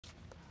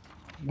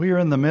We are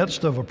in the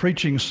midst of a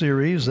preaching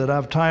series that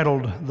I've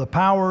titled The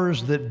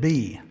Powers That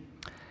Be.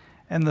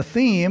 And the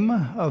theme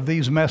of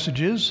these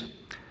messages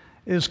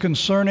is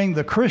concerning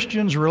the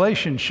Christian's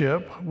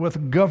relationship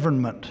with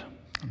government.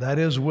 That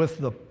is, with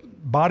the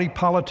body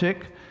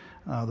politic,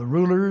 the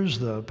rulers,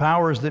 the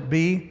powers that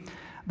be,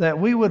 that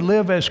we would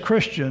live as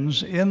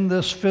Christians in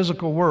this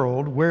physical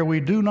world where we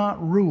do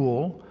not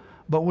rule,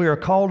 but we are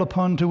called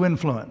upon to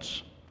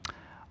influence.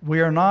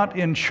 We are not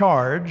in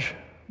charge,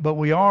 but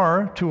we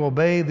are to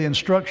obey the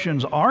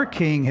instructions our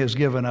King has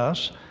given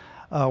us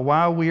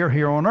while we are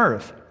here on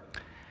earth.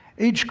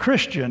 Each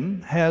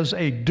Christian has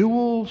a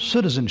dual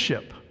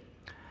citizenship.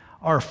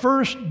 Our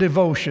first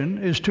devotion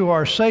is to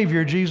our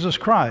Savior, Jesus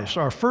Christ.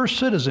 Our first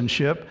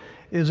citizenship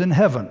is in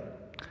heaven.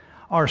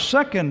 Our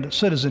second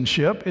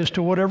citizenship is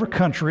to whatever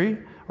country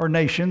or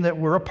nation that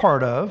we're a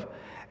part of.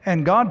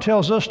 And God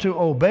tells us to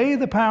obey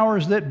the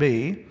powers that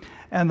be.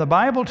 And the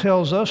Bible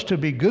tells us to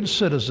be good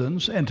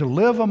citizens and to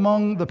live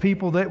among the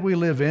people that we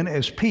live in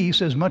as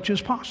peace as much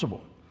as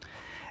possible.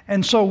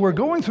 And so we're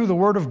going through the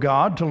Word of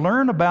God to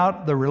learn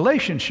about the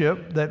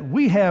relationship that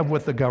we have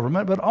with the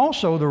government, but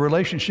also the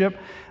relationship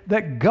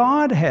that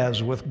God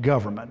has with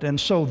government. And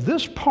so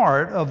this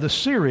part of the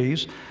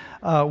series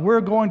we're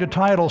going to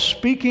title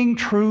Speaking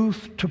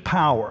Truth to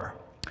Power.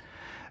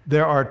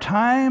 There are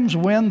times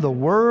when the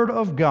Word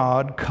of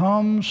God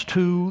comes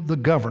to the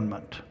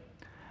government.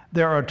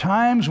 There are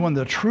times when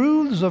the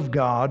truths of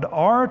God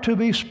are to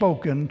be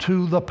spoken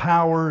to the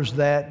powers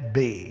that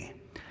be.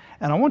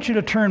 And I want you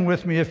to turn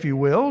with me, if you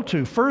will,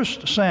 to 1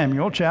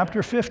 Samuel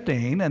chapter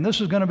 15, and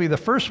this is going to be the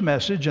first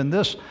message in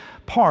this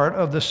part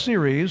of the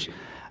series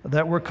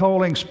that we're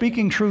calling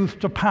Speaking Truth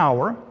to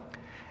Power.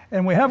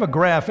 And we have a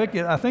graphic.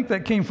 I think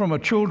that came from a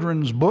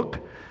children's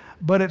book,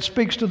 but it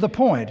speaks to the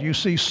point. You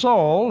see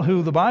Saul,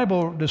 who the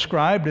Bible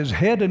described as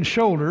head and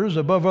shoulders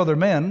above other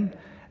men,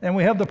 and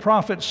we have the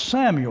prophet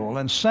Samuel,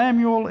 and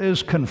Samuel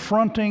is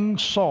confronting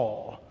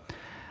Saul.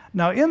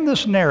 Now, in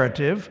this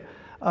narrative,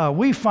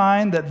 we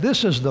find that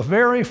this is the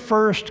very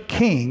first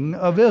king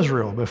of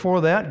Israel.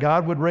 Before that,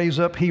 God would raise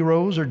up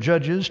heroes or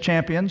judges,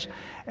 champions,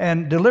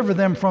 and deliver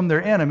them from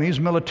their enemies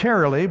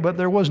militarily, but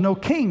there was no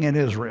king in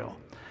Israel.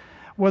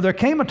 Well, there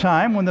came a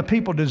time when the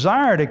people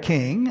desired a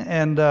king,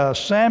 and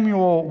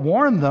Samuel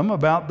warned them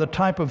about the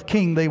type of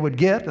king they would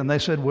get, and they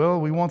said, well,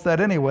 we want that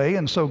anyway,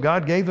 and so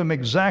God gave them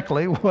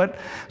exactly what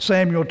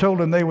Samuel told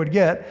them they would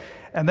get,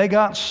 and they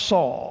got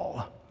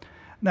Saul.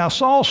 Now,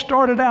 Saul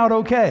started out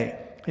okay.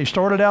 He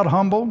started out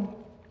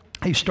humble.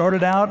 He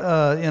started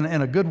out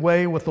in a good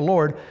way with the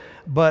Lord,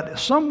 but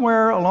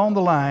somewhere along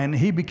the line,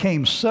 he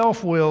became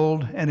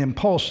self-willed and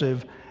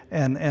impulsive,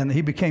 and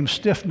he became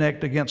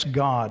stiff-necked against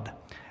God.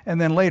 And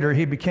then later,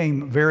 he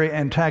became very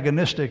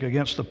antagonistic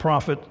against the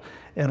prophet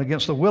and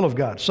against the will of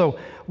God. So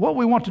what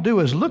we want to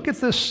do is look at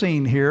this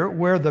scene here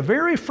where the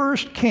very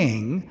first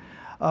king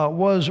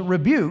was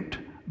rebuked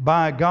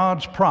by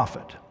God's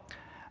prophet.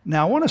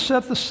 Now, I want to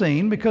set the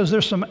scene because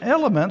there's some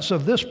elements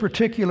of this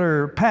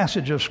particular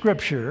passage of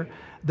Scripture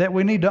that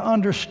we need to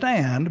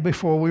understand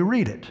before we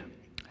read it.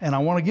 And I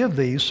want to give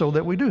these so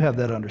that we do have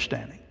that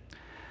understanding.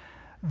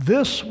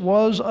 This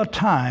was a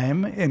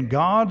time in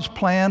God's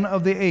plan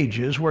of the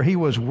ages where He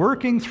was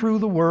working through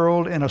the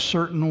world in a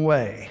certain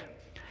way.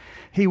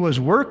 He was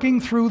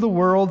working through the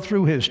world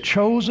through His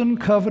chosen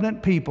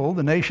covenant people,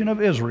 the nation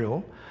of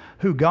Israel,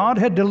 who God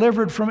had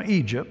delivered from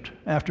Egypt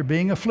after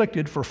being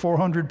afflicted for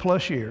 400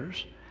 plus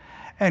years.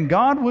 And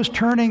God was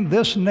turning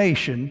this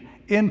nation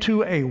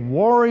into a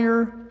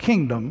warrior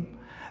kingdom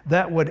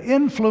that would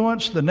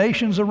influence the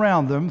nations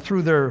around them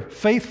through their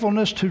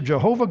faithfulness to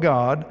Jehovah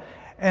God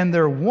and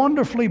their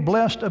wonderfully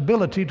blessed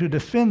ability to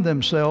defend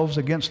themselves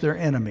against their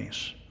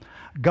enemies.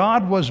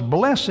 God was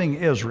blessing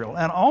Israel,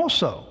 and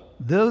also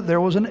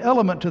there was an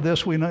element to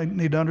this we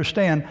need to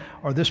understand,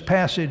 or this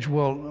passage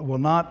will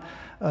not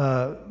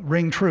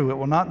ring true. It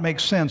will not make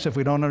sense if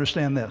we don't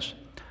understand this.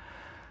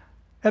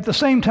 At the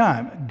same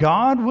time,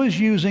 God was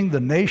using the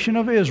nation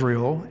of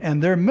Israel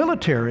and their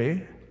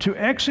military to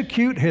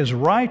execute His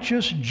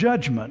righteous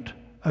judgment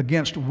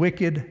against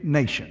wicked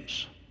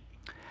nations.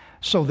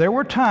 So there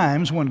were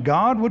times when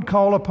God would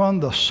call upon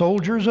the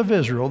soldiers of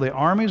Israel, the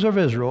armies of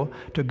Israel,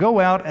 to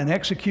go out and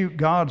execute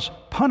God's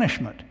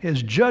punishment,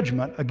 His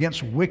judgment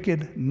against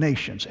wicked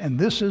nations. And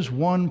this is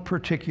one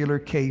particular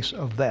case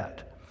of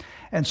that.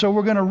 And so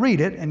we're going to read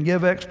it and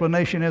give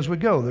explanation as we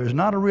go. There's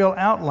not a real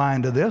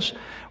outline to this.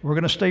 We're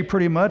going to stay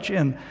pretty much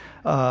in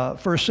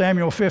 1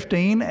 Samuel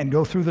 15 and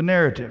go through the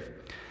narrative.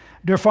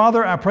 Dear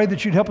Father, I pray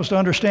that You'd help us to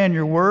understand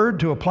Your Word,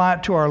 to apply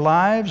it to our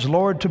lives,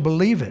 Lord, to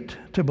believe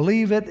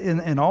it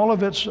in all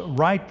of its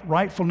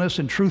rightfulness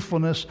and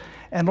truthfulness,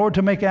 and Lord,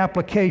 to make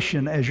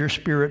application as Your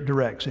Spirit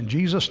directs. In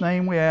Jesus'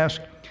 name we ask,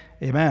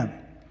 amen.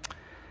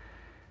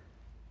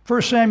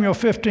 1 Samuel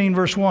 15,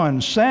 verse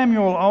 1,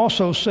 Samuel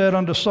also said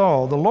unto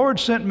Saul, The Lord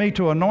sent me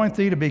to anoint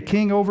thee to be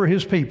king over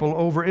His people,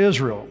 over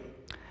Israel.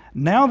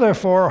 Now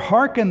therefore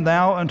hearken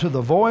thou unto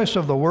the voice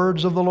of the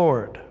words of the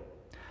Lord.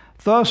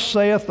 Thus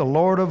saith the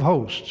Lord of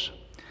hosts.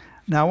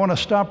 Now I want to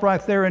stop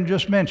right there and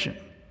just mention,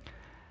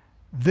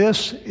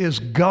 This is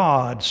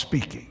God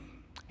speaking.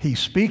 He's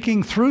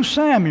speaking through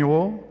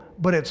Samuel,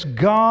 but it's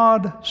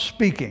God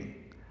speaking.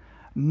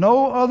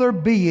 No other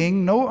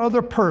being, no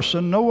other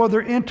person, no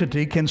other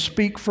entity can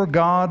speak for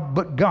God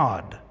but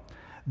God.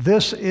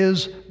 This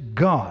is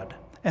God.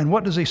 And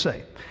what does he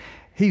say?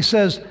 He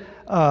says,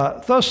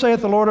 thus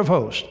saith the Lord of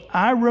hosts,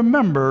 I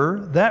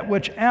remember that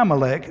which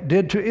Amalek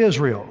did to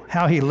Israel,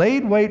 how he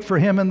laid wait for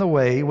him in the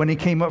way when he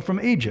came up from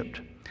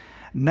Egypt.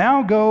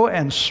 Now go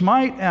and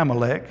smite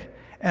Amalek,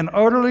 and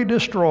utterly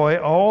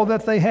destroy all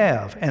that they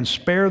have, and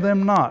spare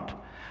them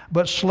not,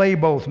 but slay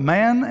both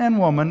man and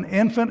woman,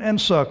 infant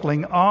and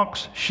suckling,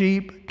 ox,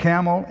 sheep,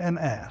 camel, and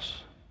ass.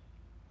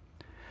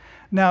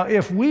 Now,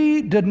 if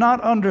we did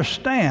not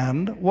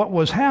understand what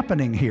was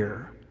happening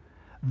here,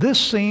 this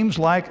seems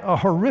like a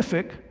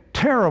horrific,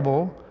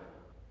 terrible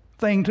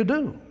thing to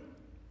do.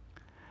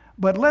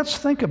 But let's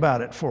think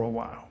about it for a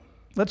while.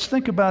 Let's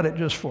think about it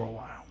just for a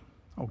while,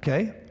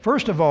 okay?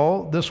 First of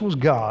all, this was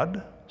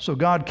God, so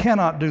God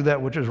cannot do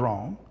that which is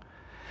wrong.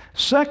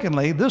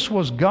 Secondly, this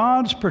was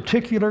God's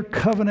particular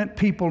covenant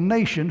people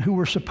nation who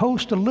were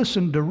supposed to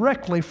listen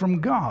directly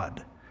from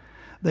God.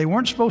 They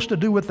weren't supposed to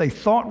do what they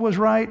thought was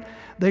right.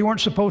 They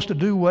weren't supposed to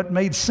do what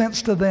made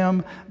sense to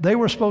them. They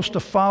were supposed to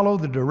follow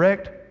the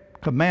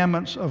direct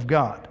commandments of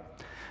God.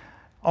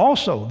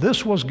 Also,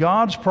 this was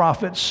God's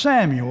prophet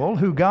Samuel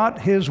who got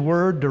his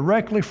word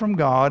directly from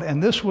God,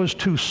 and this was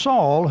to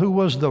Saul, who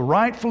was the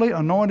rightfully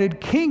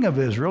anointed king of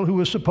Israel, who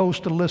was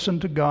supposed to listen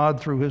to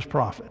God through his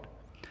prophet.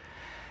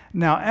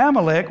 Now,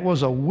 Amalek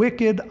was a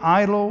wicked,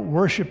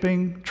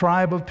 idol-worshiping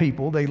tribe of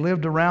people. They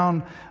lived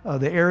around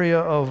the area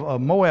of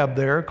Moab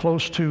there,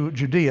 close to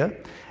Judea,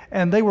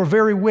 and they were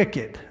very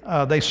wicked.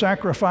 They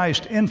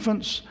sacrificed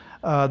infants.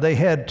 They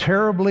had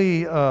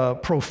terribly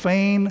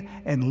profane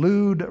and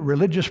lewd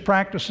religious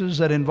practices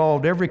that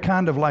involved every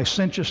kind of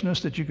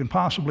licentiousness that you can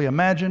possibly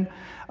imagine.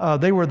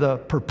 They were the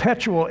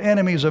perpetual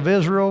enemies of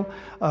Israel,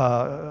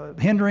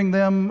 hindering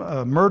them,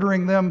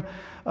 murdering them,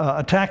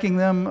 attacking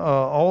them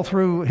all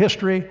through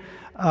history.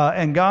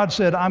 And God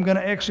said, I'm going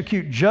to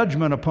execute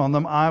judgment upon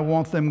them. I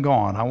want them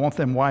gone. I want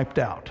them wiped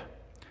out.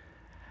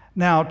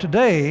 Now,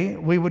 today,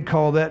 we would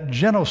call that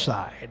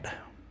genocide.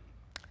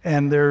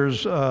 And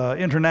there's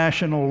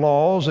international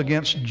laws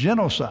against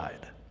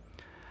genocide.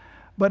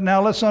 But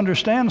now let's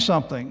understand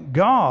something.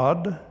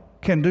 God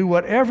can do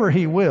whatever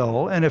he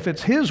will, and if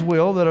it's his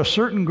will that a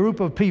certain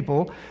group of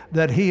people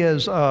that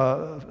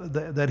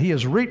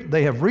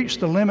they have reached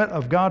the limit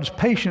of God's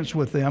patience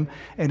with them,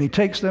 and he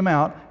takes them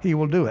out, he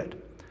will do it.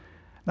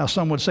 Now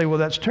some would say, well,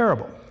 that's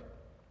terrible.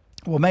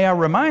 Well, may I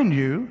remind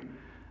you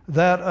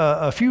that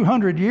a few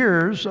hundred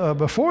years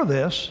before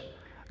this,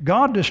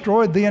 God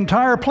destroyed the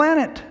entire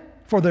planet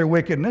for their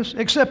wickedness,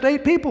 except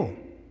 8 people.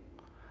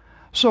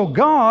 So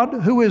God,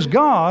 who is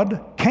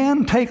God,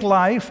 can take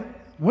life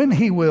when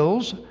he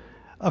wills,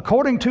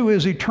 according to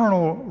his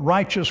eternal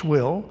righteous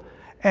will,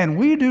 and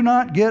we do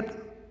not get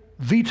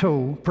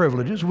veto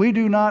privileges. We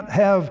do not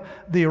have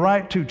the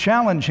right to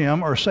challenge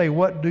him or say,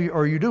 what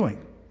are you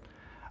doing?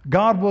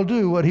 God will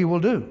do what he will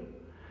do.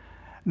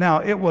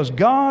 Now, it was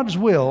God's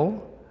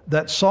will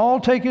that Saul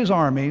take his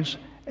armies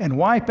and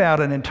wipe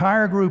out an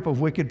entire group of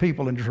wicked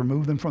people and just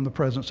remove them from the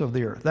presence of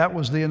the earth. That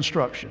was the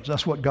instructions.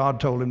 That's what God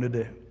told him to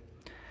do.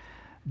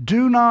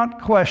 Do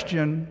not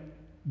question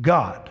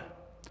God.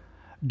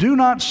 Do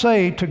not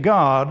say to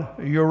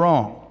God, you're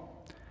wrong.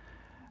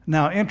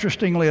 Now,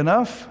 interestingly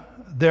enough,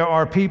 there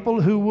are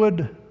people who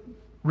would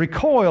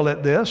recoil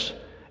at this,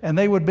 and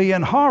they would be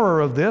in horror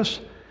of this,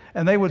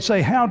 and they would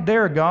say, how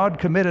dare God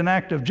commit an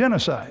act of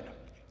genocide?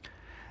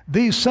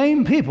 These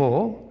same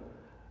people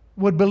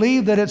would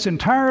believe that it's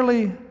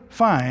entirely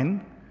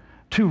fine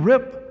to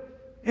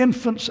rip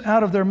infants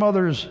out of their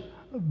mother's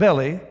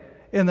belly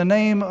in the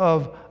name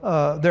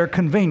of their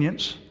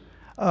convenience,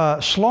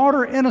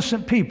 slaughter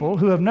innocent people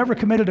who have never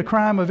committed a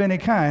crime of any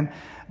kind.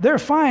 They're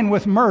fine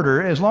with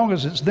murder as long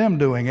as it's them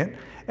doing it,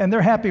 and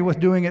they're happy with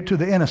doing it to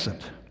the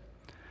innocent.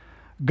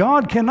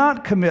 God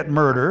cannot commit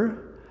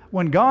murder.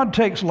 When God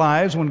takes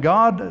lives, when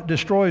God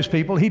destroys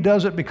people, he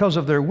does it because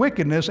of their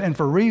wickedness and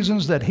for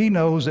reasons that he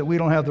knows that we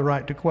don't have the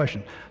right to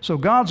question. So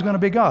God's going to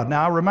be God.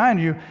 Now, I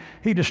remind you,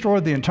 he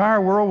destroyed the entire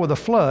world with a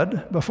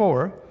flood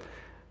before.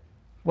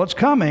 What's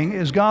coming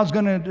is God's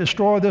going to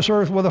destroy this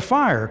earth with a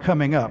fire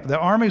coming up. The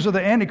armies of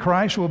the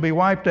Antichrist will be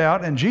wiped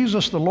out, and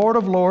Jesus, the Lord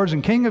of Lords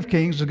and King of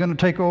Kings, is going to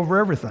take over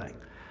everything.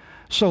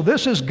 So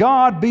this is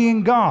God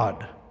being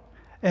God.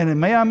 And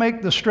may I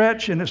make the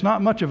stretch, and it's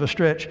not much of a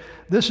stretch,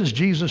 this is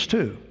Jesus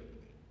too.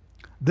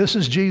 This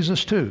is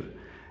Jesus too.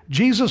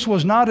 Jesus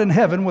was not in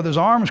heaven with his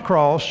arms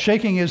crossed,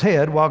 shaking his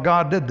head while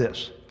God did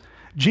this.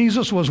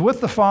 Jesus was with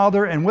the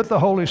Father and with the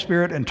Holy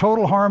Spirit in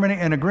total harmony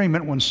and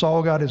agreement when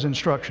Saul got his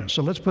instructions.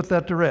 So let's put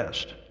that to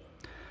rest.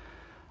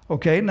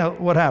 Okay, now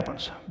what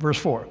happens? Verse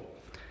 4.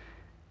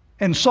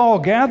 And Saul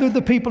gathered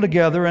the people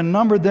together and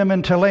numbered them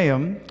in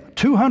Telaim,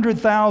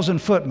 200,000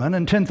 footmen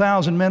and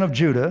 10,000 men of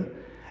Judah.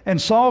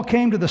 And Saul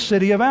came to the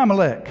city of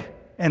Amalek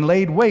and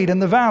laid wait in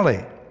the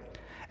valley.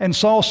 And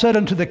Saul said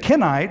unto the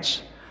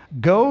Kenites,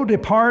 Go,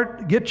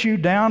 depart, get you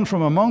down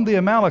from among the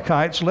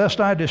Amalekites,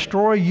 lest I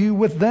destroy you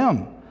with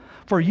them.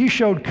 For ye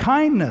showed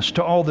kindness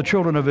to all the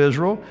children of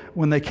Israel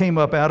when they came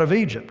up out of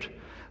Egypt.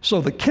 So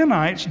the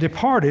Kenites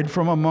departed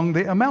from among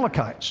the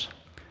Amalekites.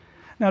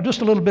 Now,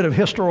 just a little bit of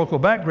historical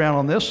background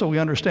on this so we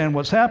understand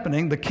what's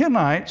happening. The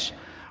Kenites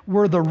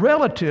were the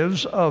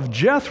relatives of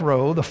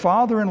Jethro, the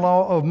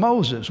father-in-law of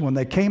Moses. When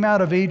they came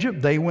out of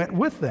Egypt, they went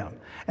with them.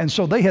 And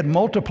so they had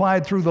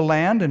multiplied through the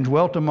land and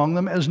dwelt among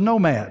them as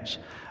nomads.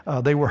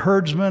 They were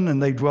herdsmen,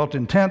 and they dwelt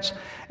in tents,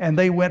 and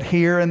they went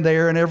here and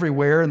there and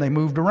everywhere, and they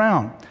moved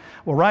around.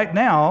 Well, right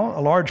now,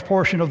 a large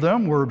portion of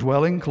them were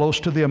dwelling close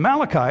to the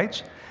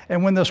Amalekites,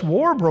 and when this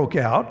war broke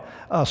out,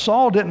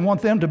 Saul didn't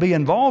want them to be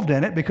involved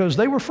in it because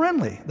they were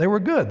friendly. They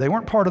were good. They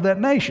weren't part of that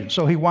nation.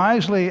 So he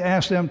wisely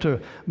asked them to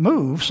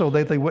move so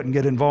that they wouldn't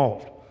get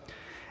involved.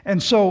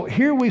 And so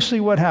here we see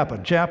what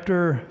happened.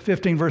 Chapter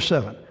 15, verse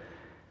 7.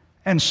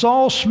 And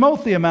Saul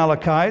smote the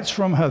Amalekites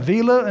from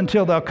Havilah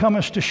until thou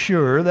comest to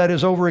Shur, that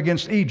is over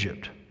against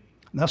Egypt.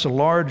 And that's a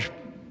large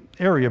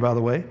area, by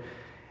the way.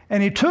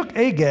 And he took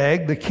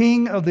Agag, the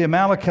king of the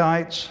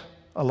Amalekites,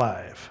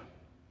 alive,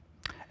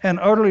 and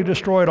utterly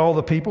destroyed all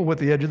the people with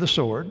the edge of the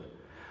sword.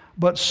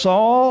 But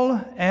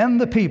Saul and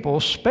the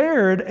people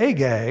spared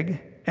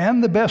Agag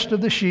and the best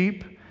of the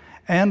sheep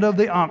and of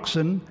the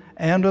oxen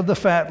and of the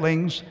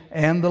fatlings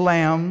and the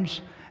lambs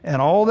and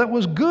all that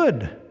was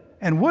good,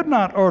 and would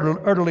not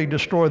utterly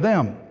destroy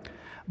them.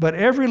 But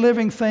every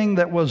living thing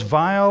that was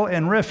vile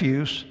and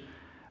refuse,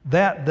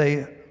 that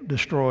they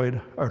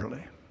destroyed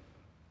utterly.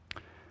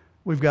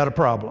 We've got a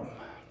problem.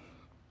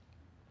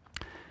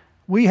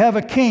 We have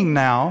a king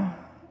now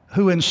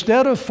who,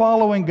 instead of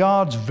following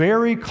God's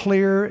very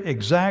clear,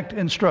 exact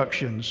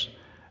instructions,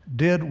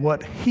 did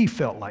what he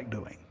felt like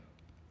doing.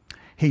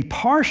 He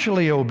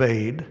partially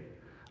obeyed,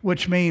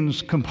 which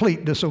means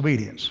complete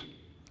disobedience.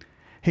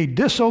 He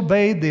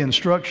disobeyed the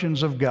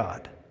instructions of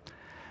God.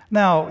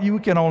 Now, you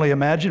can only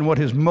imagine what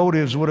his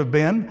motives would have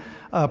been.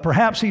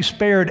 Perhaps he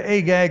spared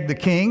Agag the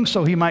king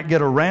so he might get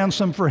a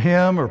ransom for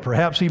him, or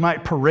perhaps he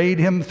might parade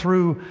him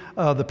through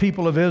the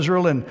people of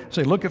Israel and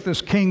say, look at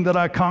this king that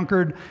I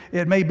conquered.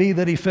 It may be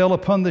that he fell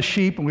upon the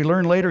sheep, and we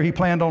learn later he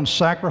planned on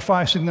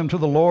sacrificing them to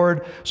the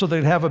Lord so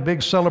they'd have a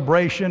big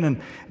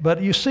celebration.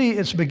 But you see,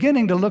 it's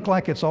beginning to look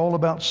like it's all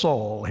about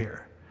Saul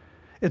here.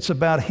 It's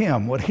about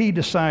him, what he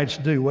decides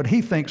to do, what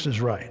he thinks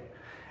is right.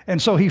 And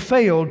so he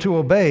failed to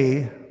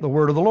obey the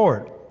word of the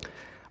Lord.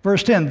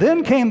 Verse 10,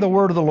 Then came the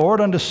word of the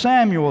Lord unto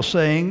Samuel,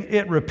 saying,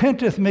 It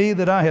repenteth me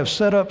that I have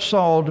set up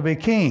Saul to be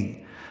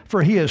king,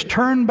 for he has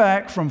turned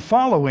back from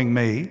following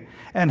me,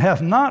 and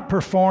hath not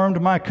performed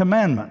my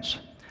commandments.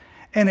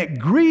 And it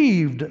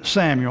grieved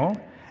Samuel,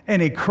 and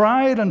he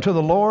cried unto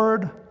the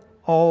Lord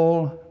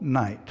all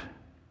night.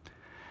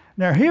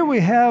 Now here we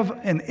have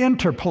an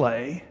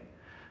interplay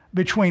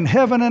between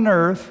heaven and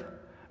earth,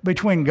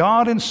 between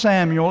God and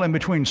Samuel, and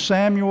between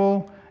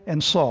Samuel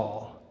and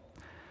Saul.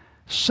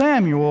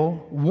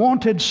 Samuel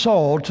wanted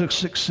Saul to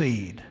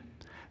succeed.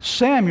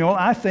 Samuel,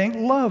 I think,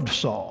 loved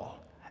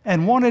Saul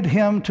and wanted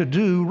him to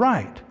do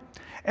right.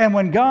 And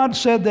when God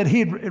said that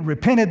he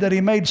repented that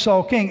he made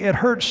Saul king, it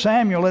hurt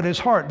Samuel at his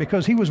heart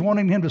because he was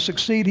wanting him to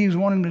succeed. He was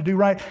wanting him to do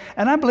right.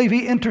 And I believe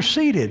he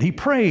interceded. He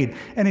prayed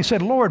and he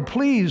said, Lord,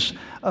 please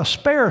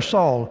spare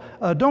Saul.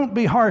 Don't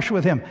be harsh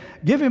with him.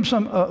 Give him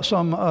some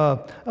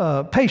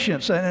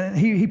patience. And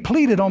he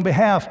pleaded on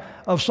behalf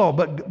of Saul.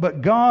 But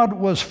God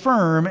was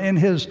firm in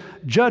his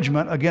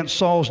judgment against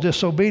Saul's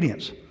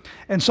disobedience.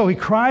 And so he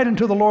cried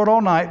unto the Lord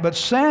all night, but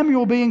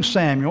Samuel being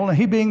Samuel, and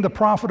he being the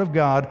prophet of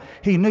God,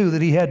 he knew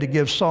that he had to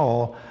give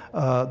Saul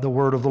the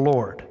word of the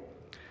Lord.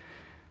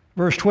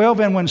 Verse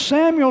 12, And when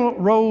Samuel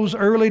rose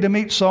early to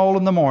meet Saul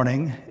in the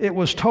morning, it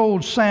was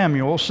told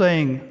Samuel,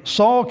 saying,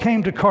 Saul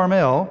came to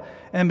Carmel,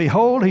 and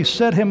behold, he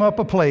set him up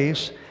a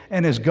place,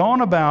 and is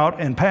gone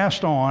about, and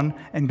passed on,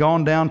 and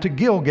gone down to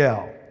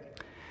Gilgal.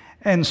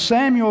 And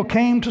Samuel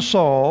came to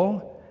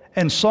Saul,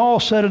 and Saul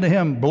said unto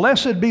him,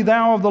 Blessed be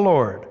thou of the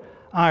Lord.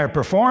 I have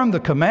performed the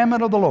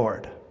commandment of the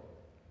Lord.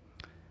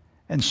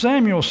 And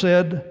Samuel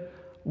said,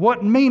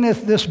 What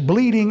meaneth this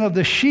bleating of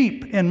the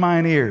sheep in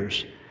mine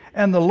ears,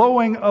 and the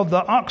lowing of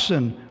the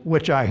oxen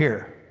which I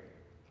hear?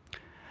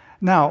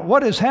 Now,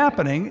 what is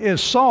happening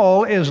is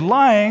Saul is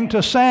lying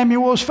to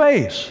Samuel's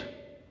face.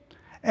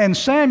 And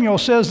Samuel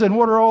says, then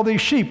what are all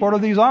these sheep? What are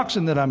these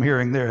oxen that I'm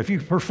hearing there? If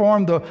you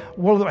perform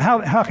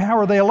how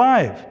are they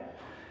alive?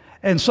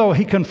 And so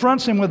he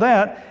confronts him with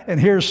that, and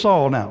here's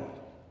Saul now.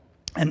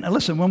 And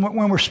listen,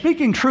 when we're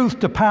speaking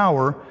truth to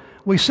power,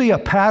 we see a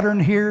pattern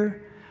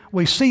here.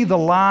 We see the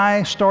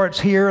lie starts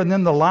here, and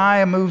then the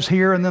lie moves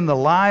here, and then the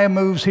lie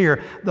moves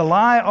here. The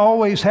lie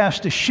always has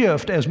to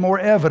shift as more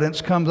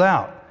evidence comes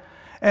out.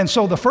 And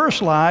so the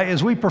first lie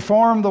is we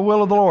perform the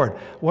will of the Lord.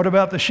 What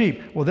about the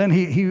sheep? Well, then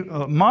he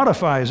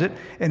modifies it,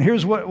 and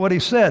here's what he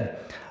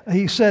said.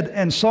 He said,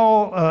 and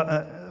Saul,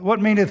 what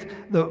meaneth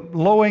the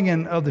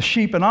lowing of the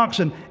sheep and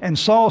oxen? And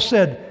Saul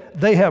said,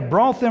 They have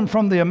brought them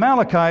from the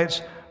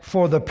Amalekites,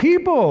 for the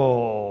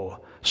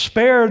people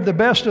spared the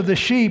best of the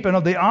sheep and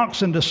of the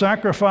oxen to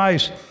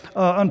sacrifice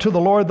unto the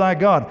Lord thy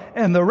God,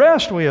 and the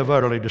rest we have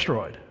utterly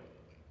destroyed.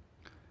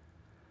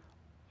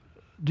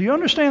 Do you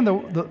understand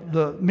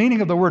the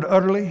meaning of the word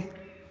utterly?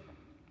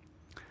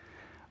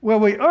 Well,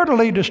 we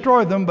utterly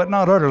destroyed them, but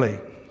not utterly.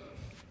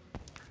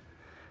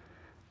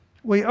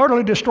 We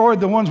utterly destroyed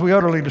the ones we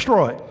utterly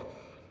destroyed.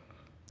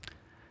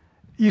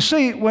 You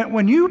see,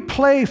 when you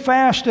play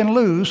fast and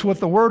loose with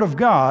the Word of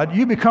God,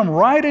 you become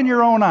right in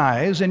your own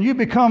eyes and you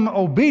become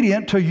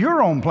obedient to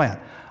your own plan.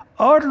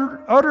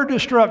 Utter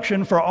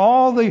destruction for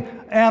all the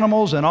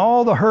animals and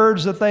all the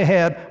herds that they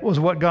had was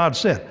what God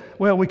said.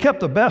 Well, we kept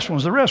the best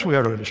ones, the rest we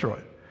utterly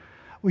destroyed.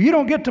 Well, you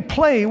don't get to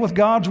play with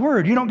God's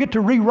Word. You don't get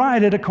to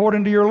rewrite it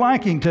according to your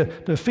liking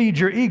to feed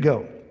your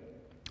ego.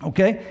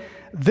 Okay?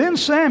 Then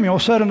Samuel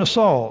said unto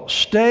Saul,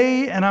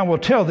 Stay, and I will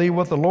tell thee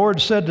what the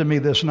Lord said to me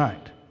this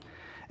night.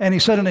 And he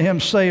said unto him,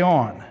 Say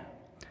on.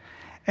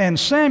 And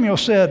Samuel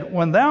said,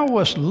 When thou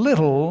wast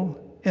little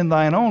in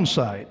thine own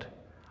sight,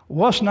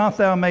 wast not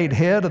thou made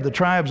head of the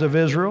tribes of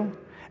Israel,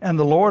 and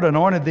the Lord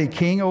anointed thee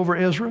king over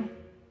Israel?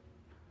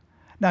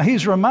 Now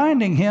he's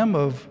reminding him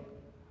of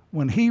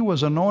when he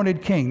was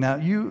anointed king.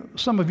 Now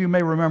some of you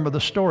may remember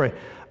the story.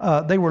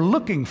 They were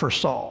looking for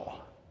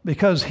Saul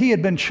because he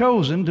had been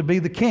chosen to be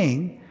the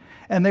king,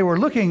 and they were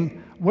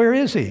looking, where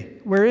is he?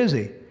 Where is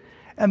he?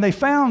 And they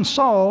found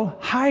Saul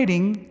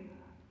hiding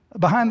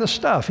behind the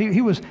stuff.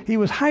 He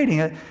was hiding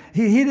it.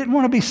 He didn't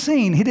want to be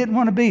seen. He didn't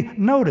want to be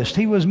noticed.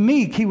 He was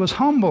meek. He was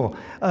humble.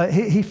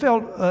 He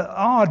felt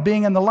odd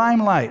being in the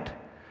limelight.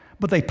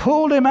 But they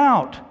pulled him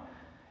out.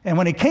 And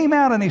when he came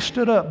out and he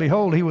stood up,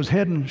 behold, he was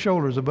head and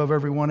shoulders above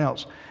everyone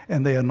else.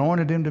 And they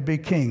anointed him to be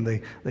king.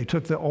 They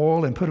took the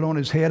oil and put it on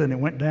his head, and it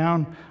went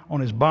down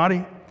on his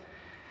body.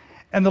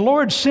 And the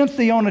Lord sent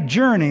thee on a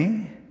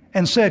journey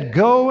and said,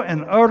 Go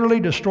and utterly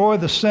destroy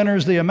the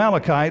sinners, the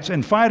Amalekites,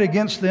 and fight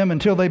against them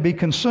until they be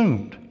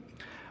consumed.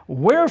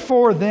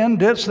 Wherefore then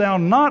didst thou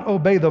not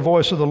obey the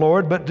voice of the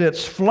Lord, but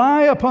didst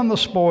fly upon the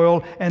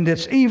spoil, and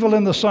didst evil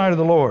in the sight of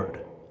the Lord?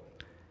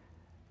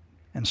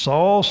 And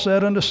Saul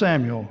said unto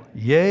Samuel,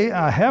 Yea,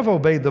 I have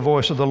obeyed the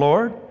voice of the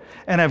Lord,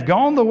 and have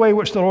gone the way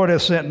which the Lord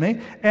hath sent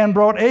me, and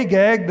brought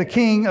Agag, the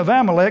king of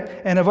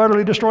Amalek, and have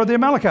utterly destroyed the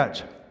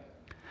Amalekites.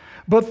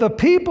 But the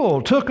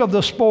people took of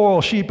the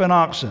spoil sheep and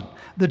oxen,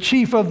 the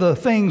chief of the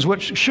things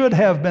which should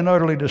have been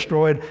utterly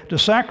destroyed, to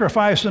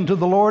sacrifice unto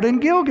the Lord in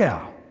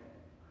Gilgal.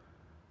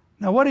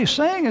 Now what he's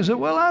saying is that,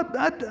 well,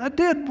 I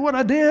did what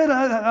I did.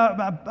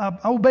 I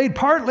obeyed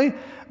partly,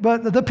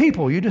 but the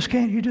people, you just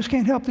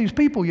can't help these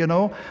people, you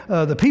know.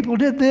 The people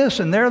did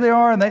this, and there they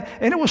are, and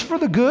it was for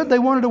the good. They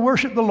wanted to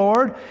worship the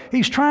Lord.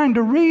 He's trying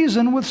to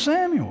reason with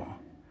Samuel.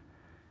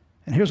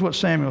 And here's what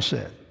Samuel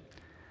said.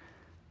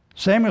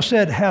 Samuel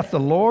said, Hath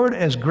the Lord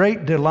as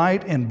great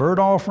delight in burnt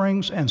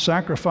offerings and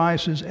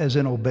sacrifices as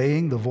in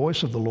obeying the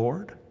voice of the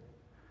Lord?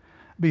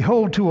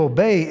 Behold, to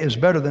obey is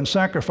better than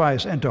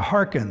sacrifice, and to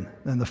hearken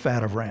than the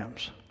fat of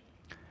rams.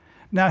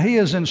 Now he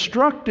is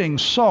instructing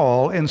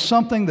Saul in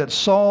something that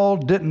Saul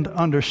didn't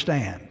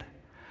understand.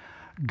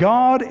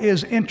 God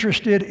is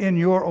interested in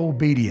your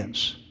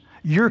obedience.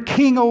 You're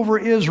king over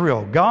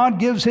Israel. God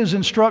gives his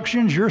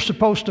instructions. You're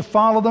supposed to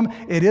follow them.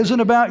 It isn't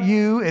about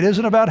you. It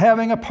isn't about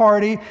having a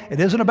party.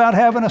 It isn't about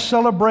having a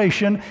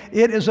celebration.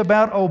 It is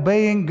about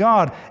obeying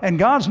God. And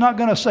God's not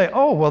going to say,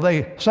 oh, well,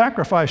 they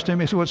sacrificed to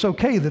me, so it's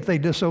okay that they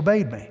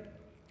disobeyed me.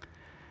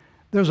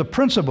 There's a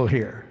principle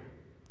here.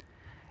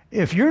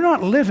 If you're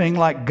not living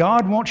like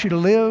God wants you to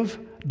live,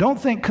 don't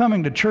think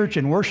coming to church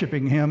and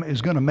worshiping him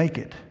is going to make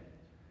it.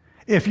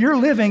 If you're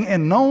living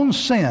in known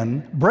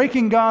sin,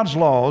 breaking God's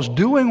laws,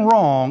 doing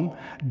wrong,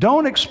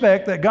 don't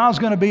expect that God's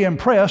going to be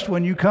impressed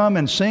when you come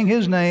and sing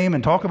his name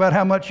and talk about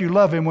how much you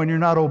love him when you're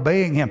not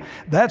obeying him.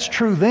 That's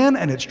true then,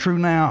 and it's true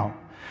now.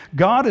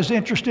 God is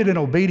interested in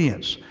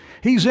obedience.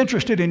 He's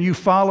interested in you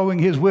following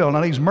his will.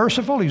 Now, he's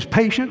merciful, he's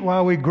patient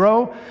while we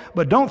grow,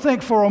 but don't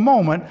think for a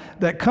moment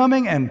that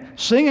coming and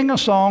singing a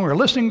song or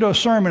listening to a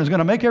sermon is going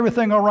to make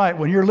everything all right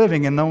when you're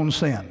living in known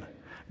sin.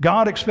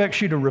 God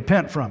expects you to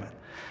repent from it.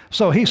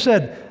 So he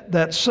said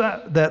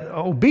that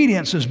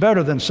obedience is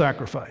better than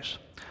sacrifice.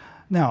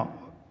 Now,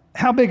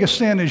 how big a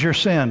sin is your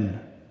sin,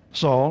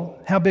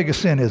 Saul? How big a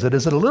sin is it?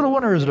 Is it a little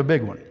one or is it a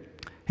big one?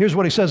 Here's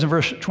what he says in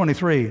verse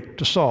 23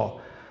 to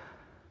Saul.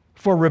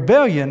 For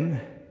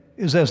rebellion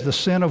is as the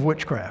sin of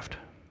witchcraft.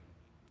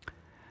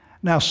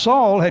 Now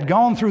Saul had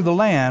gone through the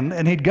land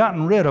and he'd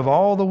gotten rid of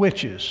all the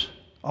witches,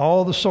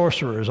 all the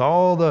sorcerers,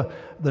 all the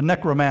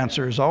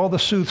necromancers, all the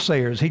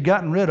soothsayers. He'd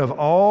gotten rid of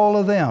all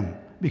of them,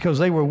 because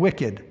they were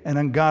wicked and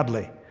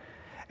ungodly.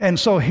 And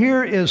so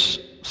here is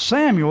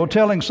Samuel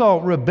telling Saul,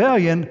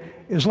 rebellion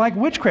is like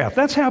witchcraft.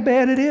 That's how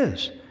bad it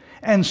is.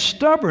 And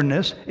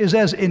stubbornness is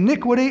as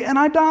iniquity and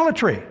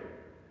idolatry.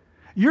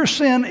 Your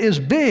sin is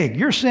big.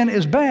 Your sin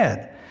is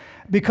bad.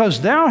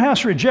 Because thou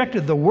hast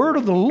rejected the word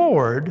of the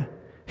Lord,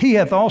 he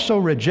hath also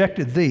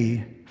rejected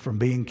thee from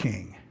being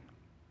king.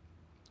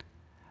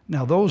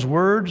 Now those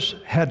words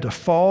had to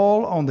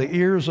fall on the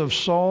ears of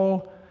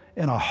Saul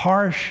in a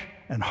harsh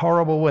and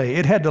horrible way.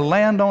 It had to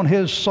land on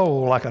his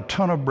soul like a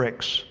ton of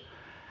bricks.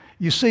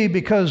 You see,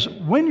 because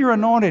when you're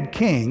anointed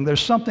king, there's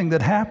something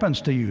that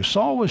happens to you.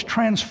 Saul was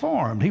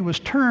transformed. He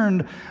was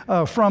turned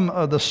from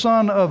the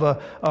son of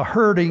a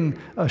herding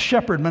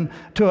shepherdman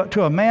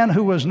to a man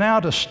who was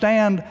now to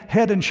stand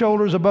head and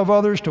shoulders above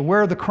others, to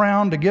wear the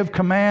crown, to give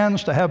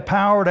commands, to have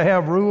power, to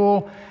have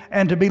rule,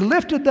 and to be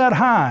lifted that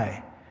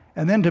high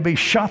and then to be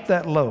shot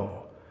that low.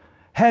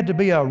 Had to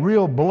be a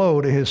real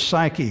blow to his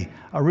psyche,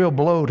 a real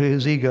blow to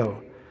his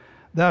ego.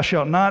 Thou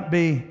shalt not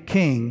be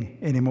king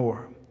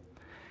anymore.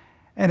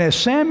 And as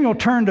Samuel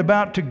turned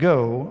about to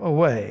go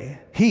away,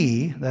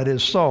 he, that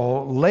is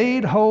Saul,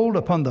 laid hold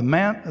upon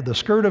the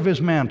skirt of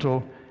his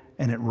mantle,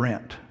 and it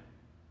rent.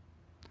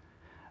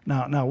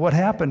 Now what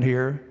happened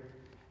here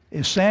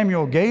is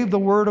Samuel gave the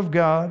word of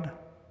God,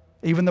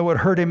 even though it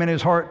hurt him in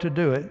his heart to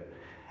do it,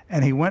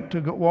 and he went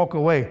to walk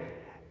away,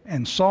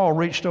 and Saul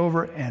reached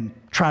over and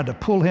tried to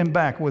pull him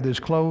back with his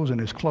clothes, and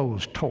his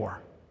clothes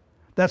tore.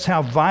 That's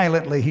how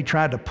violently he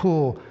tried to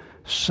pull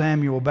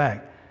Samuel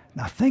back.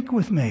 Now think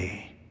with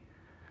me.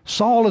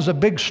 Saul is a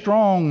big,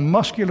 strong,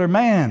 muscular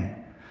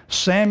man.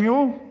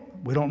 Samuel,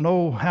 we don't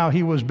know how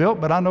he was built,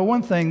 but I know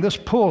one thing. This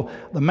pull,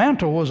 the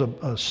mantle was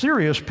a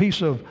serious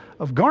piece of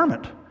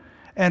garment.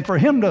 And for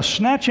him to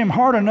snatch him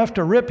hard enough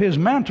to rip his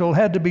mantle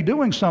had to be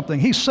doing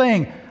something. He's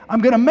saying, I'm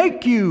going to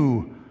make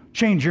you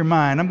change your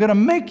mind. I'm going to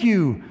make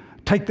you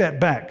take that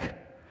back.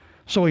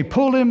 So he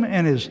pulled him,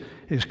 and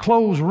his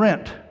clothes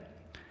rent.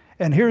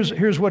 And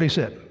here's what he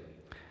said.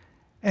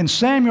 And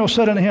Samuel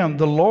said unto him,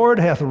 The Lord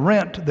hath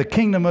rent the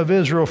kingdom of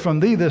Israel from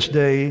thee this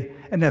day,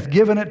 and hath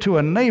given it to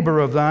a neighbor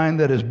of thine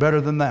that is better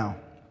than thou.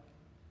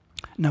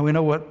 Now we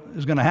know what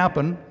is going to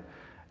happen.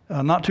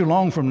 Not too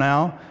long from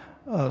now,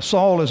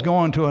 Saul is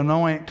going to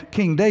anoint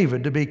King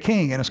David to be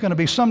king, and it's going to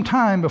be some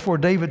time before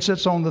David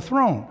sits on the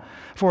throne.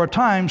 For a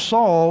time,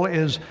 Saul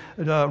is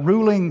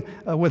ruling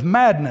with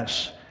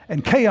madness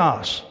and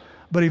chaos,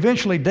 but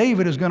eventually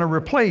David is going to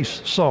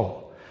replace Saul.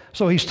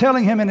 So he's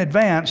telling him in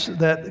advance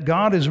that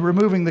God is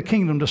removing the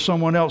kingdom to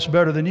someone else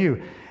better than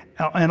you.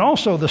 And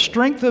also, the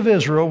strength of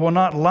Israel will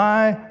not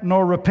lie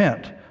nor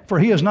repent, for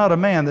he is not a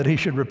man that he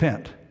should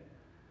repent.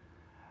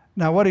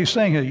 Now, what he's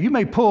saying is, you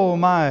may pull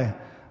my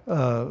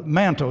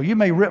mantle, you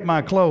may rip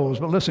my clothes,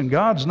 but listen,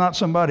 God's not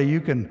somebody you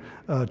can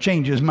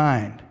change his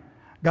mind.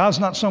 God's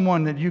not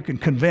someone that you can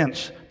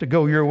convince to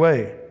go your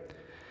way.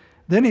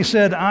 Then he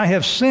said, I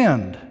have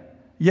sinned.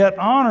 Yet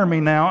honor me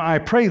now, I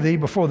pray thee,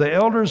 before the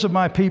elders of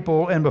my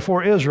people and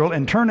before Israel,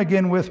 and turn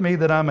again with me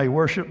that I may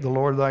worship the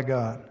Lord thy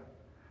God.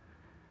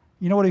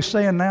 You know what he's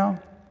saying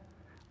now?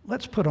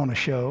 Let's put on a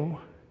show.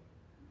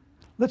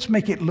 Let's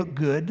make it look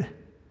good.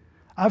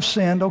 I've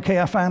sinned. Okay,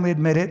 I finally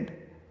admit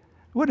it.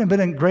 Wouldn't it have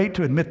been great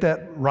to admit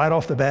that right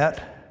off the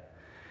bat?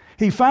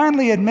 He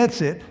finally admits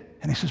it,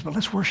 and he says, but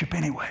let's worship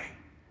anyway.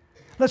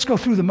 Let's go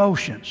through the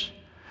motions.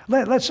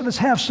 Let's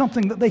have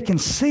something that they can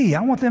see.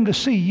 I want them to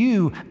see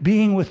you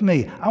being with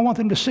me. I want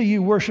them to see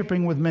you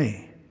worshiping with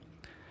me.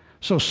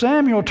 So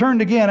Samuel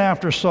turned again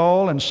after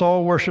Saul, and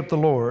Saul worshiped the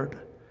Lord.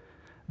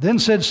 Then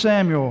said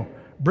Samuel,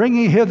 Bring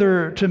ye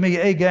hither to me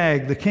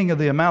Agag, the king of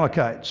the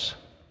Amalekites.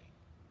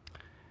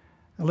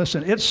 Now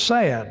listen, it's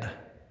sad.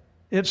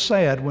 It's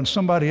sad when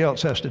somebody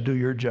else has to do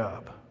your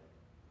job.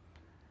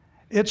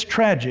 It's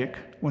tragic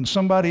when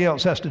somebody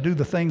else has to do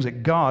the things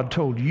that God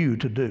told you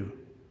to do.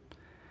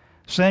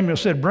 Samuel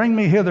said, Bring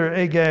me hither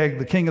Agag,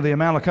 the king of the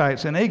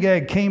Amalekites. And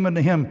Agag came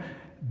unto him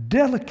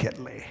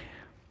delicately.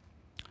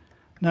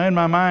 Now in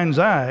my mind's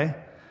eye,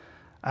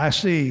 I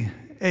see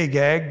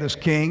Agag, this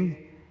king,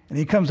 and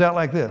he comes out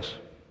like this.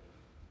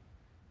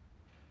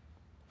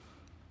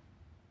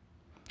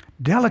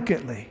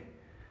 Delicately.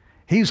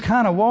 He's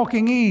kind of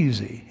walking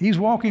easy. He's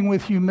walking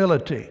with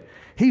humility.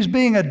 He's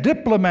being a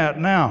diplomat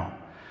now.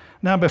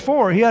 Now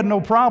before, he had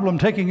no problem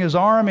taking his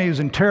armies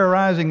and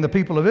terrorizing the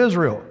people of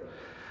Israel.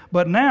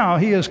 But now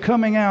he is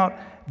coming out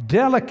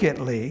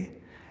delicately,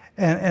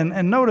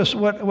 and notice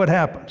what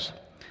happens.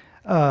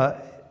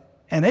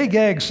 And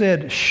Agag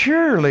said,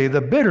 Surely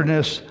the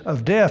bitterness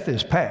of death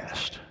is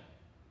past.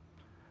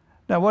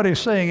 Now what he's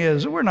saying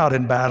is, we're not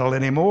in battle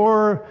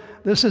anymore.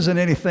 This isn't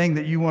anything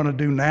that you want to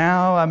do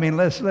now. I mean,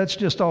 let's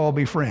just all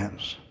be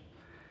friends.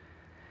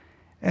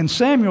 And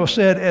Samuel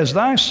said, As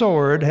thy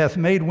sword hath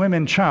made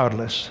women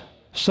childless,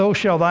 so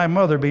shall thy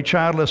mother be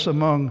childless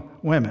among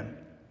women.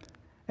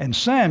 And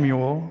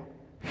Samuel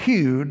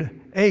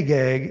hewed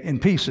Agag in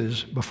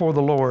pieces before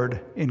the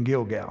Lord in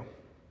Gilgal.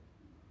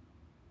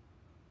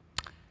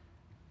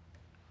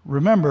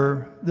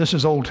 Remember, this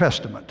is Old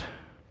Testament.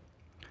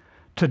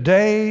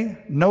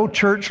 Today, no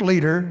church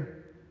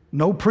leader,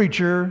 no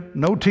preacher,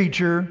 no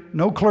teacher,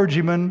 no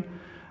clergyman,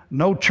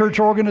 no church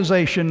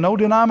organization, no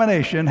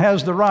denomination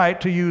has the right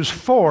to use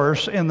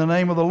force in the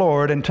name of the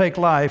Lord and take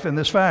life in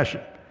this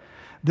fashion.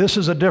 This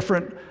is a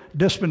different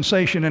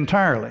dispensation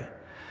entirely.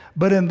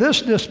 But in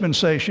this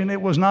dispensation,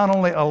 it was not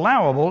only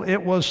allowable,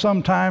 it was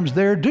sometimes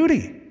their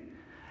duty.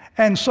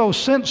 And so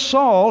since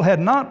Saul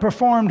had not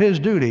performed his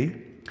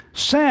duty,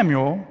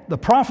 Samuel, the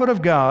prophet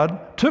of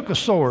God, took a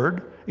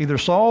sword either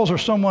Saul's or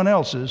someone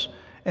else's,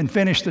 and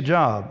finish the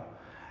job.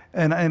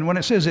 And when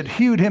it says it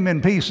hewed him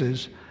in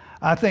pieces,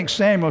 I think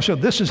Samuel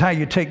said, this is how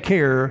you take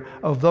care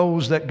of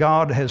those that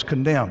God has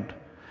condemned.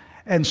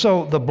 And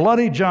so the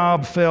bloody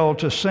job fell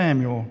to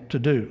Samuel to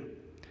do.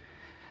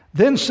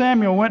 Then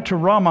Samuel went to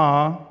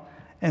Ramah,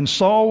 and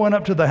Saul went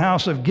up to the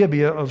house of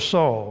Gibeah of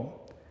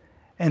Saul.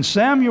 And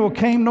Samuel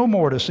came no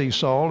more to see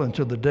Saul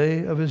until the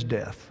day of his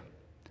death.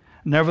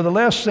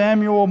 Nevertheless,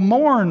 Samuel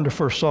mourned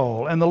for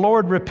Saul, and the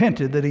Lord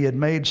repented that he had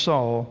made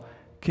Saul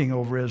king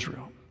over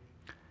Israel.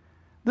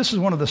 This is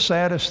one of the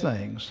saddest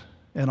things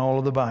in all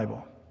of the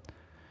Bible.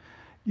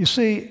 You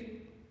see,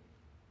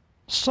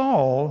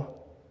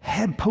 Saul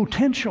had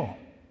potential.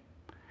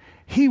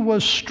 He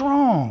was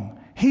strong.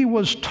 He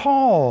was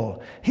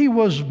tall. He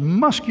was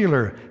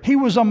muscular. He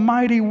was a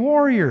mighty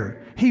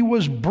warrior. He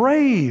was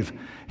brave.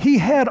 He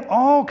had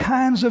all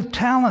kinds of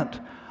talent,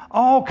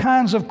 all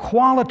kinds of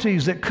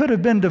qualities that could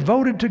have been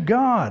devoted to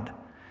God.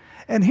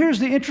 And here's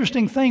the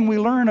interesting thing we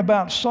learn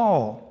about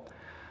Saul.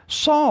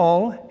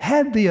 Saul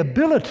had the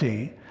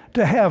ability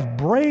to have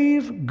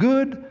brave,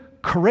 good,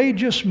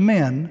 courageous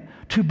men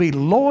to be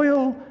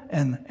loyal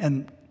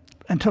and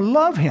to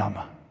love him.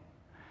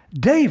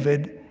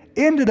 David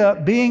ended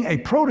up being a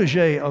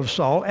protege of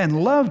Saul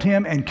and loved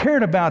him and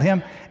cared about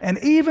him. And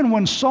even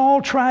when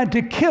Saul tried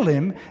to kill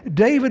him,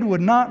 David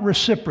would not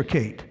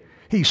reciprocate.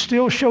 He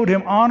still showed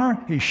him honor,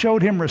 he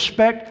showed him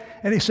respect,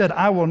 and he said,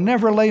 I will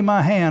never lay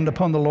my hand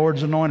upon the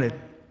Lord's anointed.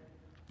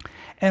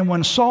 And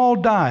when Saul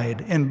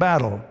died in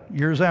battle,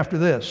 years after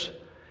this,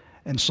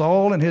 and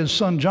Saul and his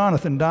son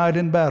Jonathan died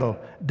in battle,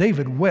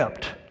 David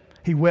wept.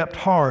 He wept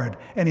hard,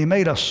 and he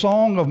made a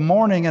song of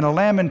mourning and a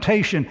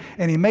lamentation,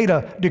 and he made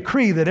a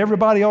decree that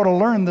everybody ought to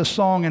learn this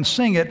song and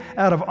sing it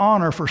out of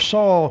honor for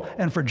Saul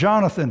and for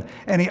Jonathan.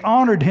 And he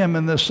honored him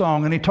in this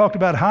song, and he talked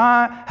about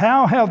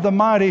how have the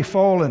mighty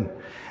fallen.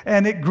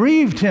 And it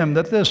grieved him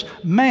that this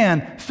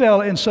man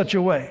fell in such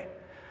a way.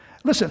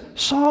 Listen,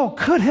 Saul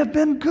could have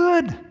been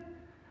good,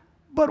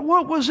 but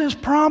what was his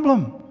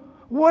problem?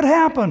 What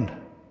happened?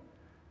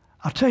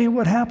 I'll tell you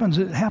what happens.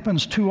 It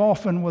happens too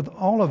often with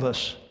all of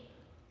us.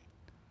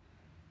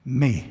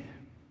 Me.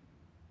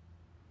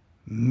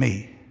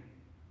 You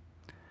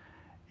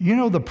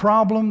know, the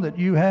problem that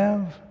you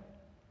have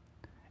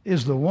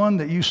is the one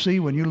that you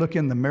see when you look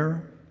in the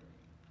mirror.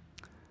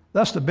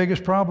 That's the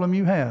biggest problem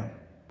you have.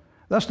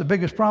 That's the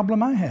biggest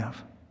problem I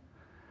have.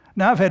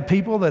 Now, I've had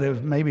people that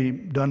have maybe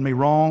done me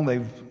wrong.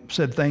 They've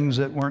said things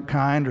that weren't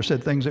kind or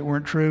said things that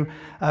weren't true.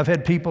 I've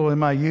had people in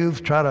my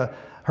youth try to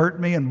hurt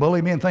me and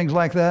bully me and things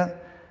like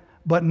that.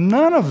 But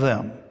none of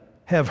them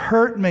have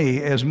hurt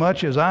me as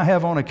much as I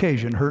have on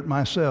occasion hurt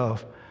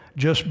myself,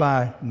 just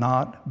by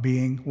not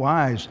being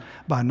wise,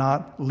 by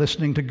not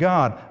listening to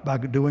God, by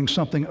doing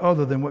something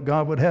other than what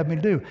God would have me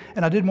do.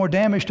 And I did more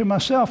damage to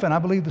myself, and I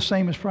believe the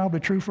same is probably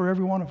true for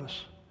every one of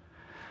us.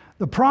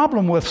 The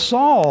problem with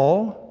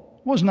Saul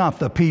was not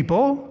the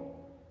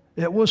people,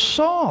 it was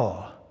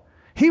Saul.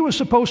 He was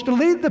supposed to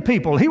lead the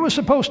people. He was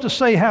supposed to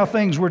say how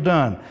things were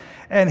done.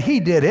 And he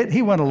did it.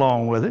 He went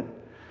along with it.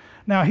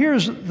 Now,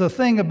 here's the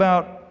thing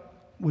about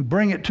we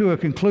bring it to a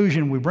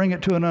conclusion, we bring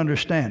it to an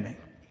understanding.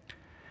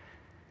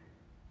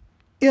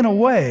 In a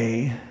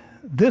way,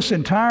 this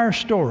entire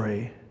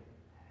story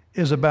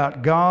is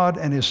about God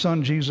and His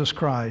Son, Jesus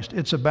Christ.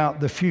 It's about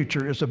the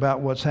future. It's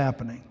about what's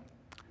happening.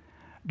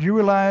 Do you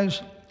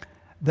realize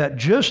that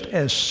just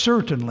as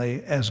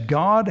certainly as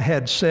God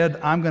had said,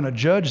 I'm going to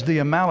judge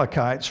the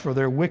Amalekites for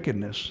their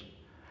wickedness,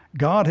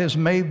 God has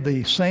made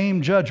the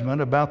same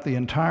judgment about the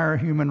entire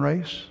human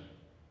race?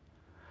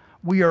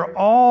 We are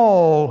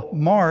all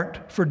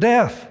marked for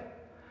death.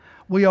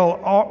 We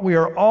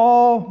are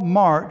all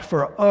marked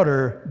for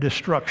utter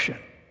destruction.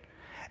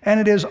 And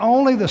it is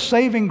only the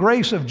saving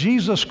grace of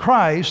Jesus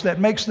Christ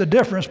that makes the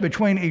difference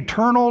between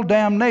eternal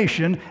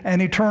damnation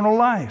and eternal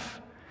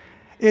life.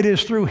 It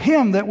is through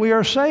Him that we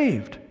are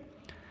saved.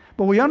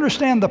 But we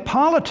understand the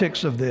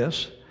politics of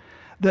this,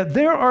 that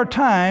there are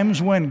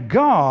times when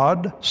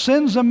God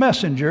sends a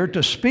messenger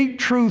to speak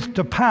truth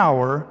to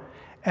power,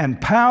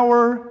 and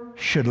power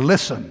should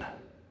listen.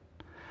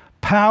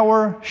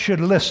 Power should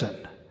listen.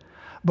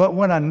 But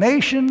when a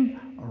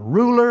nation, a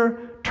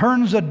ruler,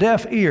 turns a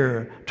deaf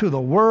ear to the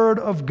Word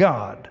of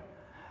God,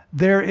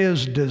 there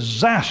is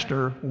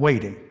disaster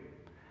waiting.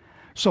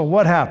 So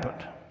what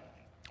happened?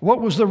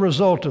 What was the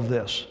result of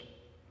this?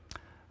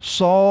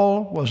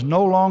 Saul was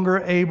no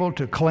longer able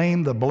to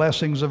claim the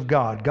blessings of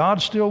God. God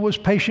still was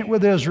patient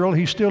with Israel.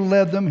 He still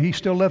led them. He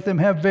still let them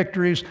have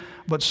victories.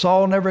 But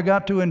Saul never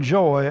got to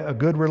enjoy a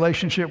good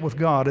relationship with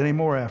God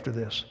anymore after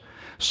this.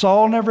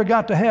 Saul never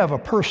got to have a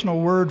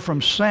personal word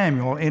from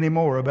Samuel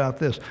anymore about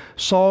this.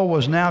 Saul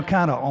was now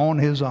kind of on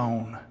his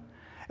own.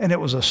 And it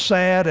was a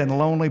sad and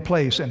lonely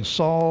place. And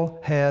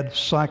Saul had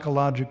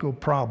psychological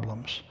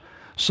problems.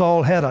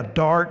 Saul had a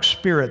dark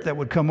spirit that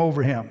would come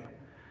over him.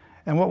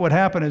 And what would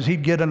happen is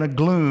he'd get in a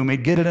gloom,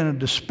 he'd get in a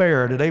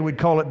despair. Today we'd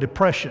call it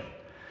depression.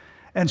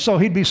 And so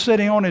he'd be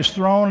sitting on his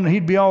throne and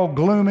he'd be all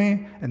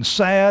gloomy and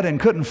sad and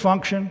couldn't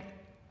function.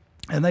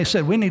 And they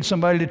said, we need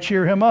somebody to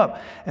cheer him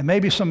up, and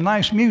maybe some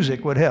nice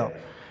music would help.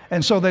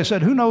 And so they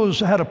said, who knows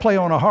how to play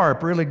on a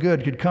harp really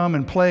good, could come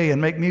and play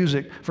and make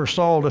music for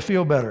Saul to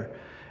feel better.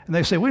 And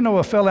they said, we know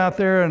a fellow out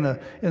there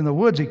in the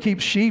woods, he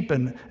keeps sheep,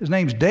 and his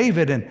name's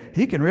David, and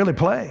he can really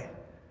play.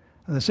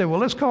 And they said, well,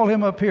 let's call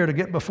him up here to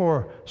get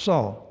before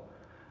Saul.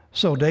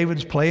 So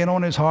David's playing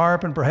on his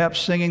harp and perhaps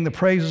singing the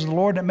praises of the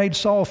Lord, and it made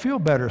Saul feel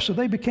better. So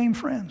they became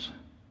friends.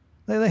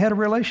 They had a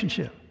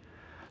relationship.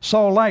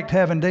 Saul liked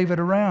having David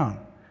around.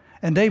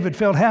 And David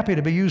felt happy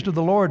to be used of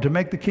the Lord to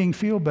make the king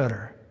feel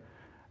better.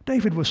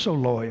 David was so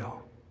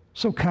loyal,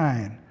 so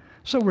kind,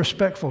 so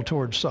respectful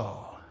towards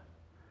Saul.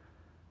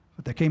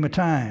 But there came a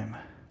time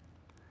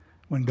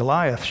when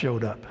Goliath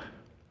showed up,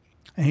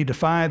 and he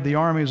defied the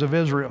armies of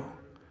Israel.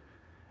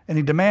 And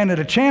he demanded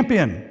a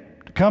champion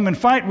to come and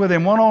fight with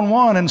him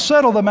one-on-one and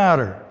settle the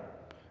matter.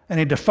 And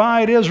he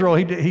defied Israel.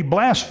 He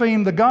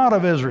blasphemed the God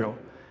of Israel.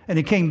 And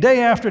he came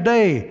day after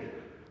day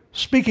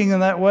speaking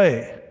in that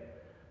way.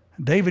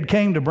 David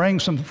came to bring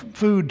some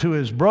food to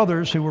his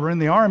brothers who were in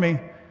the army,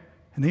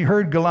 and he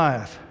heard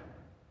Goliath.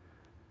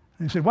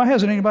 And he said, why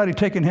hasn't anybody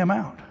taken him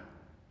out?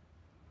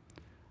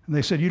 And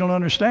they said, you don't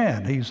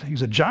understand.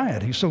 He's a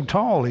giant. He's so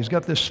tall. He's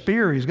got this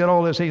spear. He's got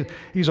all this.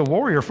 He's a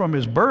warrior from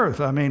his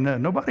birth. I mean,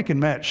 nobody can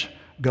match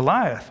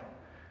Goliath.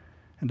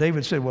 And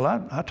David said,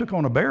 well, I took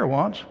on a bear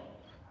once.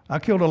 I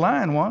killed a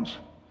lion once.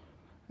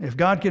 If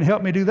God can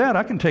help me do that,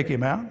 I can take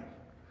him out.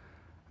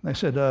 They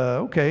said,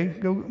 okay,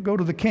 go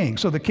to the king.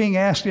 So the king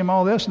asked him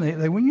all this,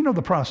 and they well, you know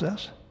the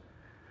process.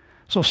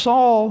 So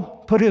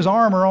Saul put his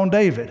armor on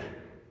David,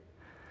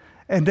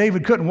 and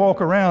David couldn't walk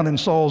around in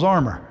Saul's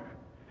armor.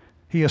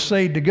 He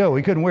essayed to go.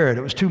 He couldn't wear it.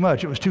 It was too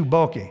much. It was too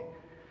bulky.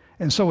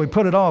 And so he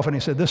put it off, and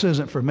he said, this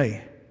isn't for me.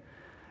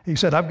 He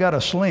said, I've got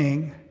a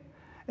sling.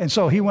 And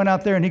so he went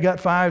out there, and he got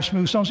 5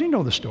 smooth stones. You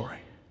know the story.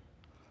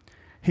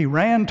 He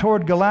ran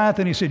toward Goliath,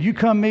 and he said, you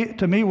come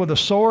to me with a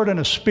sword and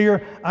a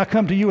spear, I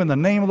come to you in the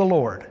name of the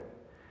Lord.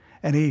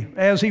 And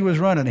as he was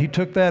running, he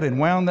took that and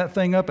wound that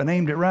thing up and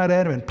aimed it right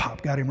at him, and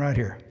pop, got him right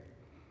here.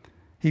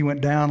 He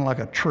went down like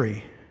a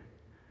tree.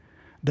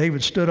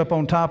 David stood up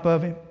on top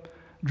of him,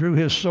 drew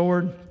his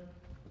sword,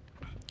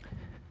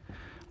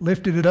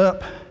 lifted it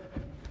up,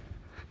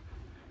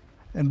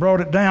 and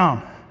brought it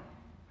down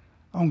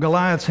on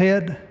Goliath's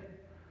head.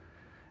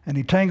 And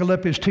he tangled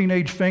up his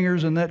teenage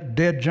fingers in that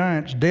dead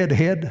giant's dead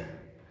head,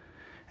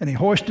 and he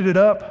hoisted it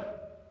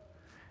up,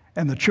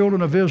 and the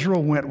children of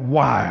Israel went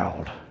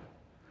wild.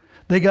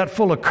 They got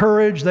full of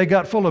courage, they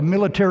got full of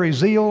military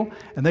zeal,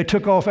 and they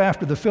took off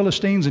after the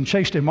Philistines and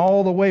chased him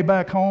all the way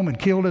back home and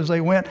killed as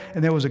they went,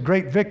 and there was a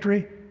great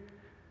victory.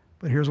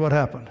 But here's what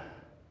happened.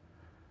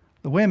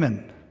 The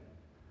women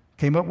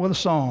came up with a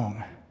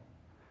song.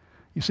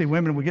 You see,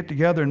 women would get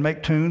together and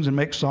make tunes and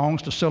make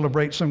songs to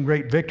celebrate some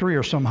great victory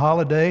or some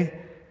holiday.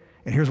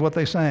 And here's what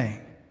they sang.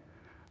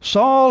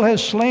 Saul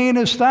has slain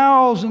his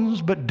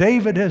thousands, but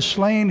David has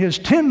slain his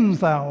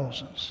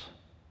 10,000s.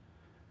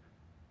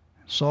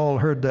 Saul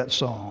heard that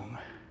song,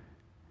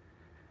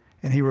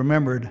 and he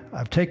remembered,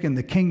 I've taken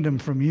the kingdom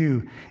from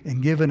you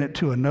and given it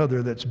to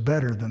another that's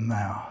better than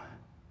thou.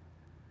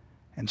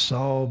 And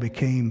Saul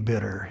became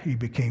bitter. He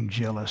became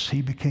jealous.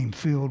 He became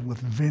filled with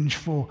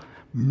vengeful,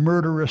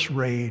 murderous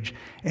rage,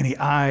 and he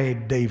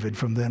eyed David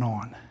from then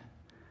on.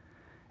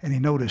 And he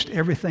noticed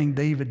everything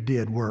David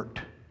did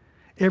worked.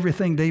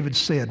 Everything David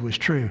said was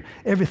true.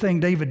 Everything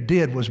David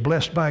did was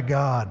blessed by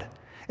God.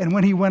 And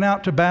when he went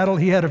out to battle,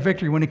 he had a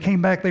victory. When he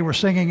came back, they were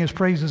singing his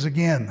praises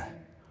again.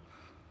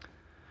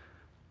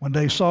 One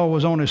day, Saul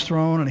was on his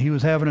throne, and he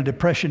was having a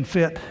depression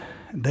fit.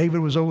 And David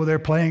was over there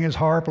playing his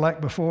harp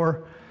like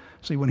before.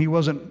 See, when he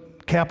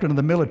wasn't captain of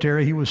the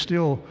military, he was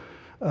still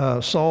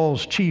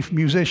Saul's chief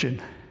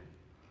musician.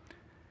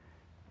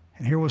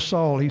 And here was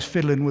Saul. He's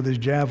fiddling with his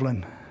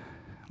javelin,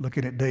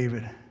 looking at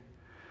David,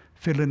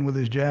 fiddling with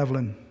his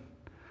javelin,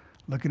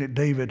 looking at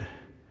David,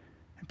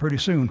 and pretty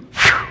soon,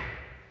 whew,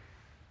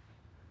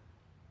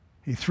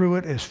 he threw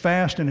it as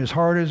fast and as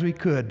hard as he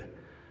could,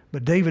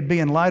 but David,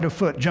 being light of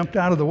foot, jumped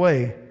out of the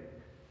way,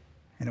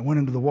 and it went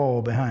into the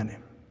wall behind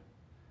him.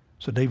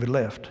 So David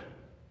left.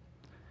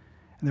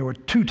 And there were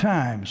 2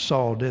 times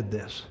Saul did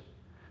this.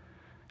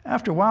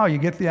 After a while, you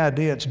get the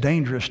idea it's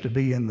dangerous to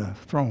be in the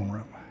throne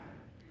room.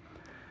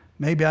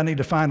 Maybe I need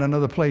to find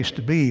another place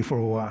to be for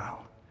a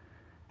while.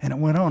 And it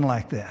went on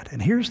like that.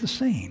 And here's the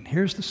scene.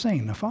 Here's the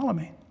scene. Now follow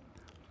me.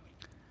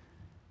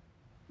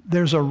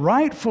 There's a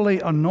rightfully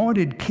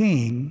anointed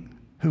king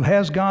who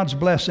has God's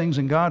blessings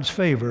and God's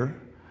favor,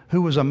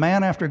 who was a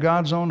man after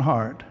God's own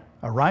heart,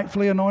 a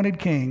rightfully anointed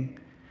king,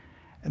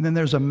 and then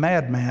there's a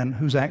madman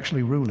who's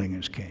actually ruling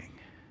as king.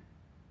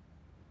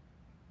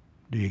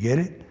 Do you get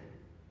it?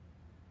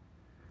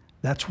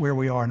 That's where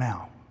we are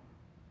now.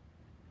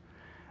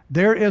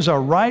 There is a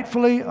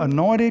rightfully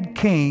anointed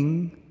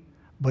king,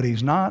 but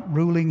he's not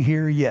ruling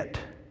here yet.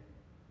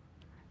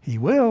 He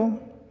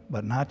will,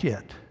 but not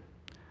yet.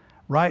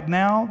 Right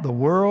now, the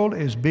world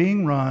is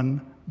being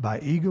run by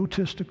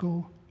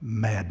egotistical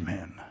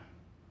madmen.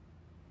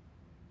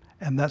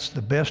 And that's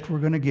the best we're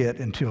going to get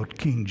until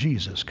King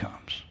Jesus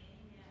comes.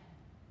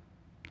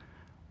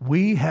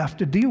 we have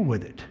to deal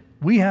with it.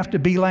 We have to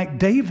be like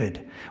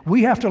David.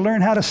 We have to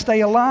learn how to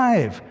stay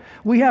alive.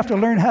 We have to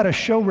learn how to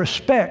show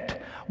respect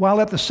while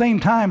at the same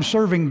time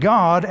serving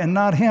God and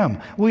not Him.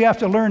 We have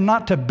to learn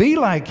not to be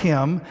like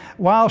Him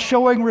while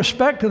showing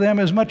respect to them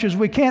as much as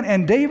we can.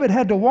 And David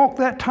had to walk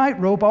that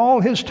tightrope all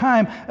his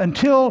time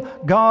until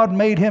God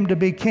made him to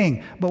be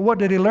king. But what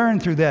did he learn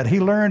through that? He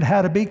learned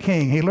how to be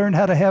king. He learned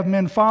how to have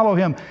men follow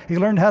him. He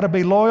learned how to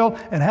be loyal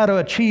and how to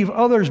achieve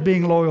others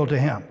being loyal to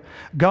him.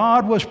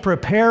 God was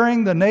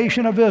preparing the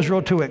nation of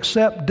Israel to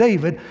accept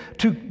David,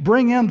 to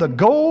bring in the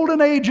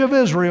golden age of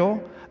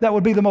Israel. That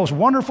would be the most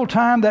wonderful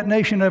time that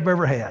nation have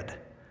ever had.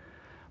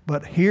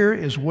 But here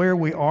is where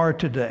we are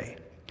today.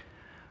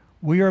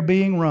 We are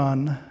being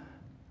run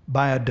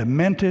by a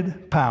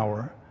demented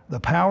power.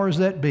 The powers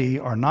that be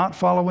are not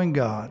following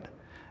God.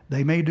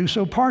 They may do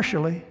so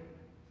partially,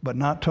 but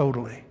not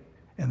totally.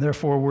 And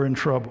therefore we're in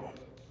trouble.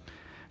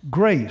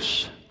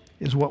 Grace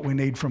is what we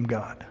need from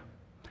God.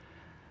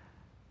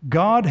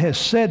 God has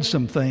said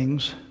some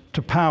things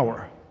to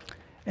power.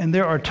 And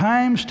there are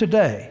times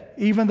today,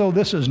 even though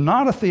this is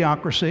not a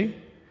theocracy,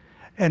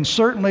 and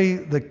certainly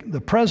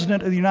the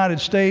President of the United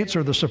States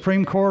or the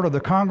Supreme Court or the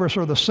Congress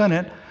or the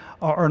Senate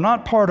are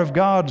not part of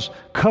God's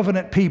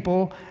covenant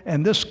people,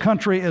 and this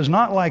country is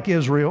not like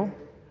Israel.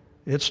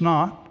 It's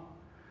not.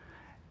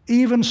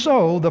 Even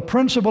so, the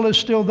principle is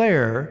still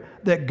there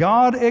that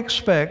God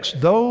expects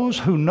those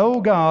who know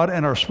God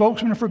and are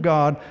spokesmen for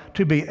God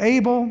to be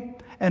able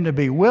and to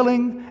be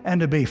willing and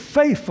to be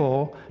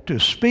faithful to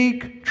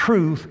speak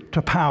truth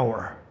to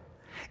power.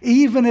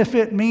 Even if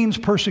it means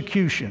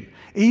persecution,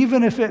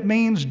 even if it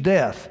means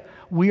death,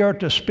 we are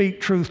to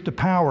speak truth to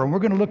power. And we're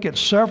going to look at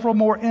several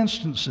more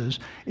instances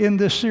in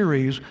this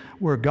series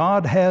where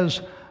God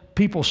has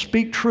people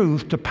speak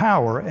truth to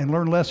power and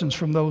learn lessons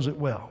from those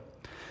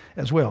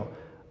as well.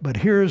 But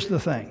here's the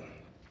thing.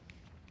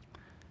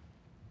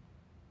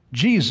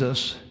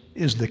 Jesus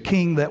is the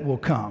King that will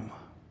come.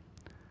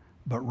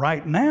 But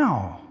right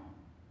now,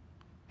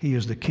 He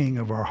is the King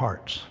of our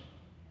hearts.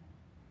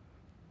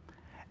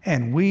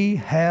 And we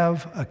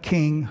have a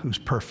King who's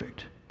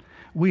perfect.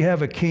 We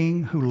have a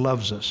King who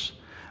loves us.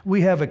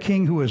 We have a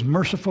King who is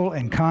merciful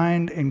and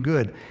kind and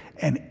good.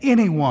 And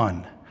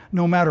anyone,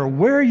 no matter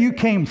where you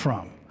came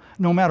from,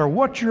 no matter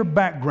what your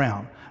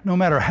background, no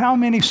matter how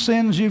many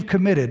sins you've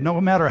committed,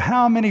 no matter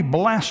how many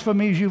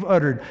blasphemies you've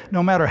uttered,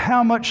 no matter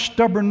how much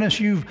stubbornness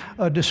you've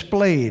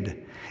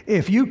displayed,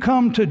 if you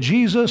come to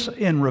Jesus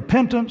in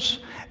repentance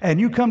and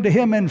you come to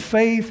Him in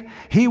faith,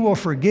 He will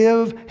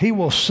forgive, He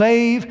will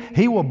save,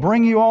 He will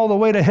bring you all the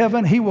way to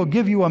heaven, He will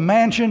give you a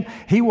mansion,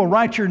 He will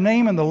write your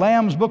name in the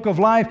Lamb's Book of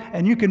Life,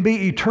 and you can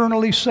be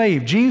eternally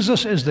saved.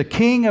 Jesus is the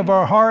King of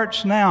our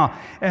hearts now.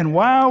 And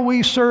while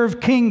we serve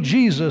King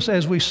Jesus,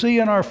 as we see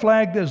in our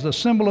flag as the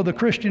symbol of the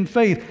Christian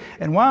faith,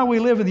 and while we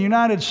live in the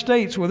United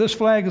States, where this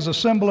flag is a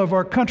symbol of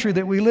our country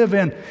that we live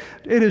in,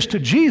 it is to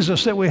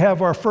Jesus that we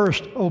have our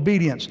first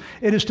obedience.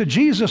 It is to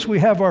Jesus we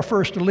have our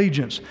first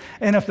allegiance.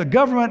 And if the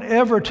government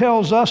ever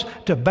tells us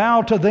to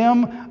bow to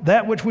them,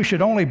 that which we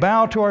should only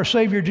bow to our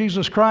Savior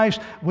Jesus Christ,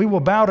 we will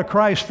bow to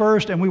Christ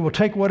first, and we will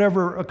take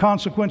whatever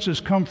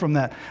consequences come from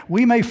that.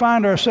 We may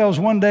find ourselves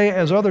one day,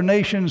 as other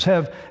nations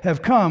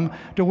have come,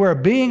 to where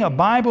being a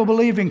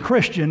Bible-believing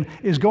Christian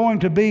is going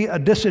to be a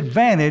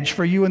disadvantage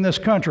for you in this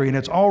country, and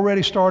it's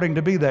already starting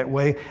to be that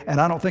way, and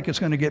I don't think it's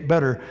going to get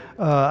better.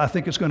 I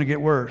think it's going to get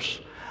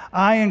worse.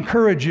 I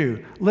encourage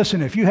you,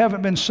 listen, if you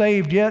haven't been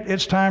saved yet,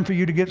 it's time for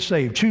you to get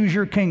saved. Choose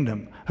your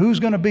kingdom. Who's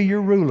going to be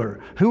your ruler?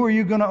 Who are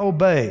you going to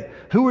obey?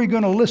 Who are you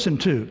going to listen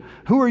to?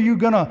 Who are you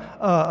going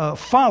to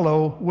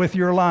follow with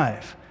your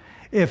life?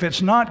 If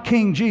it's not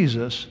King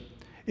Jesus,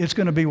 it's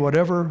going to be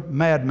whatever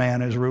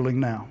madman is ruling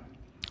now.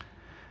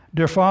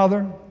 Dear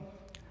Father,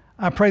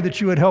 I pray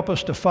that you would help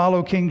us to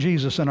follow King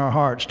Jesus in our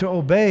hearts, to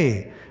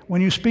obey.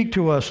 When you speak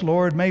to us,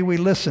 Lord, may we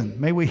listen,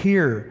 may we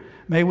hear,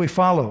 may we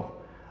follow.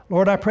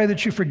 Lord, I pray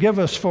that you forgive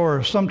us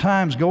for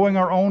sometimes going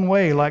our own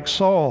way like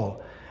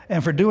Saul,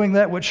 and for doing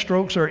that which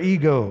strokes our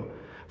ego,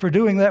 for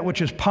doing that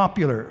which is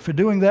popular, for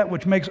doing that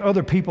which makes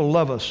other people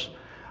love us.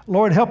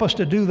 Lord, help us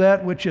to do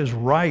that which is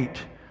right,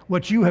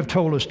 what you have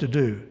told us to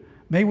do.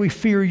 May we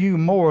fear you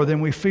more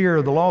than we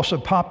fear the loss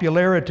of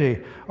popularity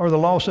or the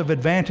loss of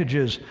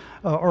advantages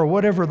or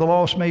whatever the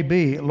loss may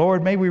be.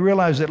 Lord, may we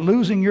realize that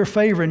losing your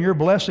favor and your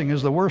blessing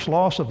is the worst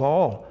loss of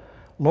all.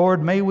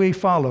 Lord, may we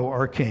follow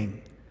our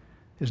King.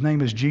 His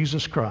name is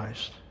Jesus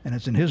Christ, and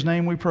it's in His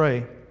name we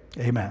pray.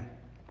 Amen.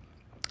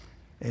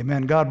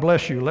 Amen. God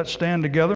bless you. Let's stand together.